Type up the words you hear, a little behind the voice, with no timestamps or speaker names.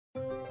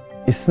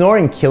Is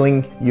snoring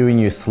killing you in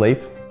your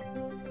sleep?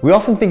 We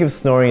often think of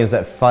snoring as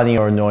that funny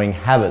or annoying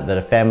habit that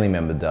a family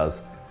member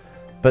does.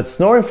 But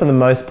snoring for the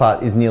most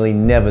part is nearly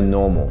never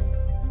normal.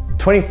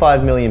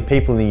 25 million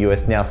people in the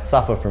US now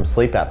suffer from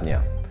sleep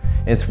apnea.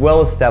 And it's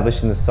well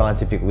established in the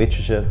scientific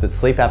literature that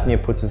sleep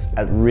apnea puts us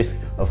at risk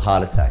of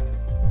heart attack.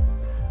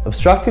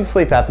 Obstructive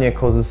sleep apnea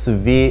causes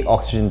severe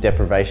oxygen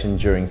deprivation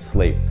during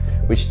sleep,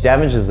 which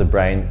damages the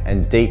brain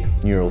and deep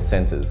neural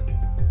centers.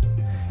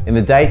 In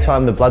the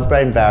daytime, the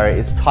blood-brain barrier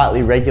is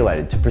tightly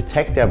regulated to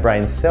protect our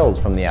brain cells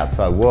from the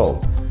outside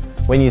world.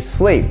 When you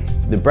sleep,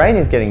 the brain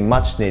is getting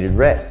much needed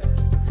rest.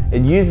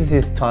 It uses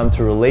this time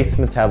to release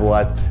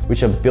metabolites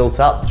which are built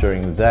up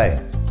during the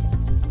day.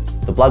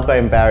 The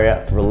blood-brain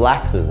barrier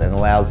relaxes and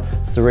allows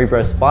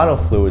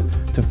cerebrospinal fluid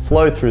to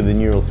flow through the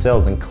neural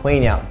cells and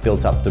clean out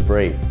built-up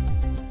debris.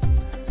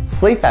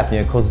 Sleep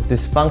apnea causes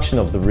dysfunction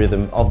of the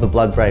rhythm of the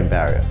blood-brain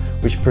barrier,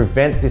 which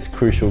prevent this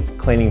crucial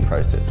cleaning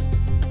process.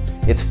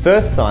 Its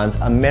first signs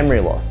are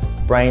memory loss,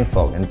 brain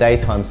fog, and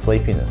daytime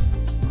sleepiness.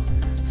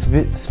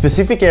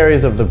 Specific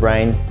areas of the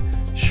brain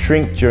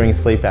shrink during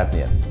sleep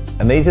apnea,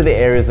 and these are the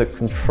areas that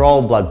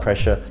control blood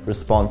pressure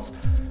response,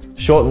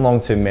 short and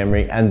long-term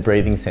memory, and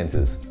breathing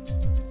centers.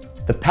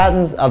 The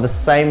patterns are the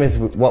same as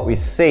what we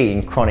see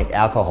in chronic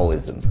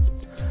alcoholism.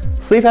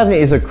 Sleep apnea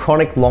is a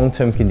chronic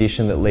long-term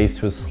condition that leads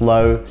to a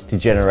slow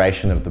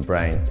degeneration of the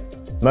brain.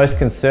 Most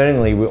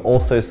concerningly, we're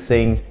also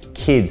seeing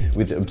kids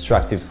with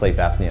obstructive sleep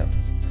apnea.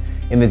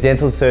 In the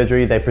dental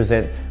surgery, they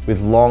present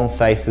with long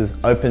faces,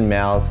 open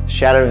mouths,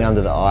 shadowing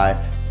under the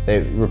eye,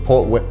 they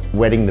report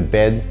wetting the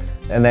bed,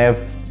 and they have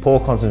poor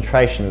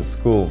concentration at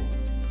school.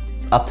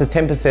 Up to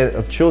 10%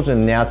 of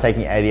children are now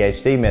taking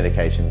ADHD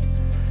medications,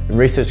 and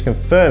research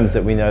confirms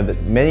that we know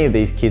that many of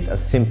these kids are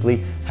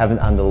simply have an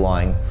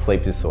underlying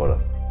sleep disorder.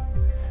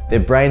 Their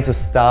brains are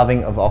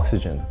starving of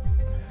oxygen.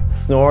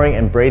 Snoring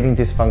and breathing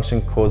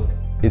dysfunction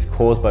is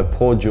caused by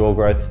poor jaw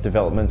growth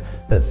development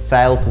that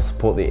fail to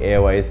support the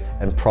airways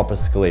and proper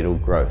skeletal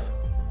growth.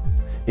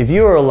 If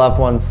you or a loved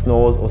one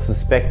snores or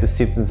suspect the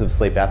symptoms of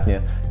sleep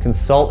apnea,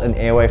 consult an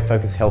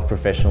airway-focused health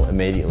professional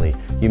immediately.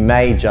 You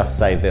may just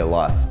save their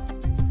life.